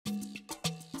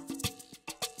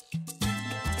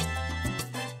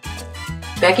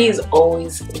Becky is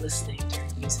always listening to her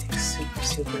music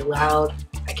super loud.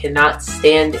 I cannot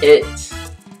stand it.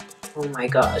 Oh my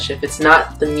gosh, if it's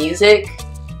not the music,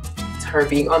 it's her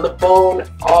being on the phone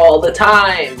all the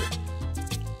time.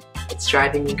 It's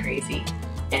driving me crazy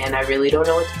and I really don't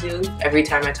know what to do. Every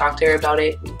time I talk to her about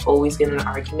it, we always get in an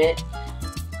argument.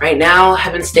 Right now,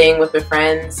 I've been staying with my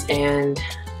friends and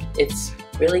it's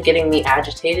really getting me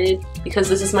agitated because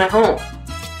this is my home.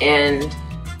 And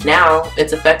now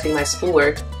it's affecting my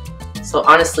schoolwork. So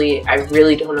honestly, I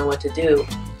really don't know what to do.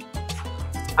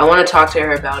 I want to talk to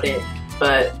her about it,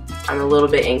 but I'm a little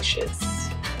bit anxious.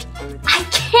 I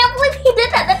can't believe he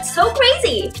did that. That's so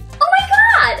crazy. Oh my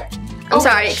god. I'm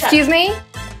sorry, excuse me?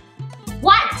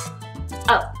 What?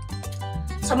 Oh.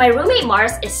 So my roommate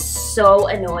Mars is so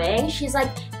annoying. She's like,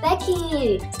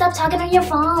 Becky, stop talking on your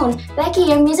phone. Becky,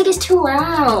 your music is too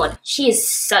loud. She is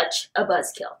such a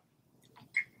buzzkill.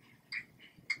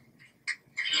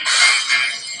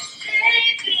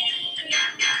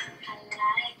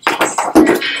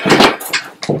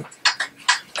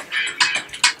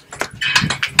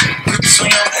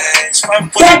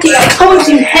 Becky, I told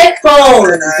you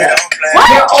headphones! What?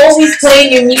 You're always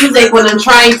playing your music when I'm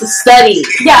trying to study.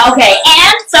 Yeah, okay,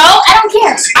 and so? I don't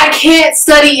care. I can't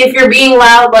study if you're being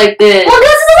loud like this. Well,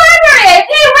 this is the library. I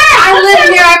pay rent. I live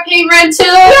here, I pay rent too.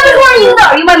 Yeah, but who are you? No.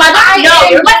 Are you my mother? No.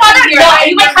 You're my father? No. Are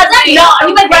you my cousin? No. Are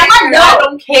you my grandma? No. I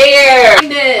don't care.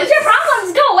 What's your problem?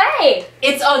 Go away.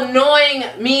 It's annoying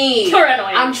me. You're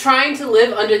annoying. I'm trying to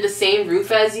live under the same roof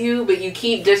as you, but you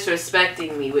keep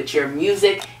disrespecting me with your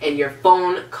music and your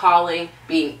phone calling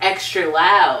being extra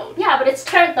loud. Yeah, but it's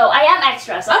turned though. I am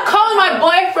extra. So I'm calling my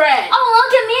boyfriend. Oh,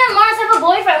 look at me and Mars have a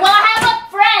boyfriend. Well, I have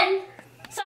a friend.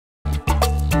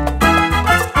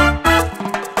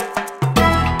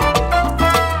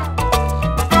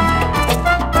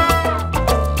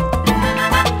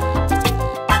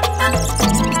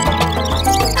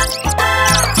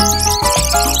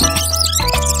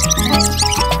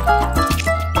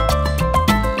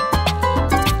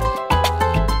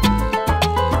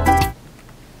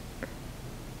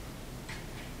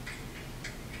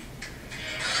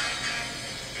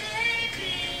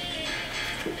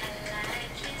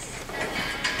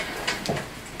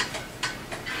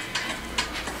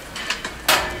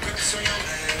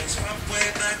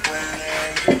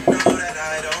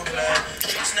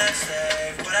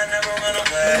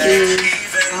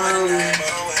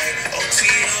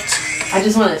 I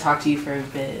just want to talk to you for a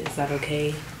bit. Is that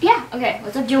okay? Yeah, okay.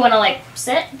 What's up? Do you want to, like,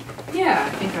 sit? Yeah, I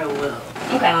think I will.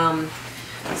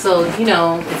 Okay. So, you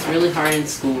know, it's really hard in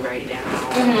school right now.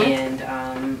 Mm-hmm.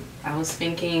 And I was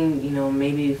thinking, you know,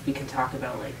 maybe if we could talk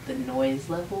about, like, the noise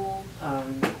level.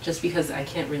 Just because I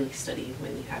can't really study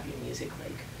when you have your music,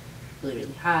 like,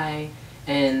 really high.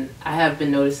 And I have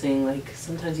been noticing, like,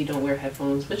 sometimes you don't wear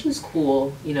headphones, which is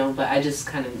cool, you know, but I just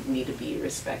kind of need to be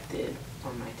respected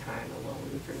on my time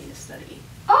alone for me to study.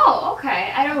 Oh,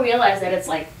 okay. I don't realize that it's,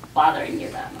 like, bothering you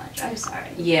that much. I'm sorry.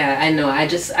 Yeah, I know. I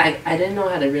didn't know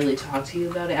how to really talk to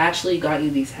you about it. I actually got you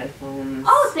these headphones.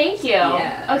 Oh, thank you.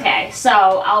 Yeah. Okay, so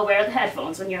I'll wear the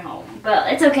headphones when you're home.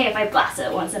 But it's okay if I blast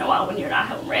it once in a while when you're not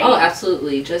home, right? Oh,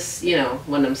 absolutely. Just, you know,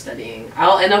 when I'm studying.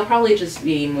 I'll probably just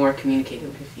be more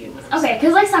communicative with you when I'm Okay,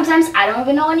 because, like, sometimes I don't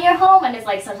even know when you're home, and it's,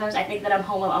 like, sometimes I think that I'm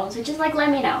home alone, so just, like, let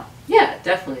me know. Yeah,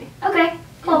 definitely. Okay,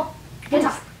 cool. Good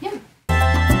talk.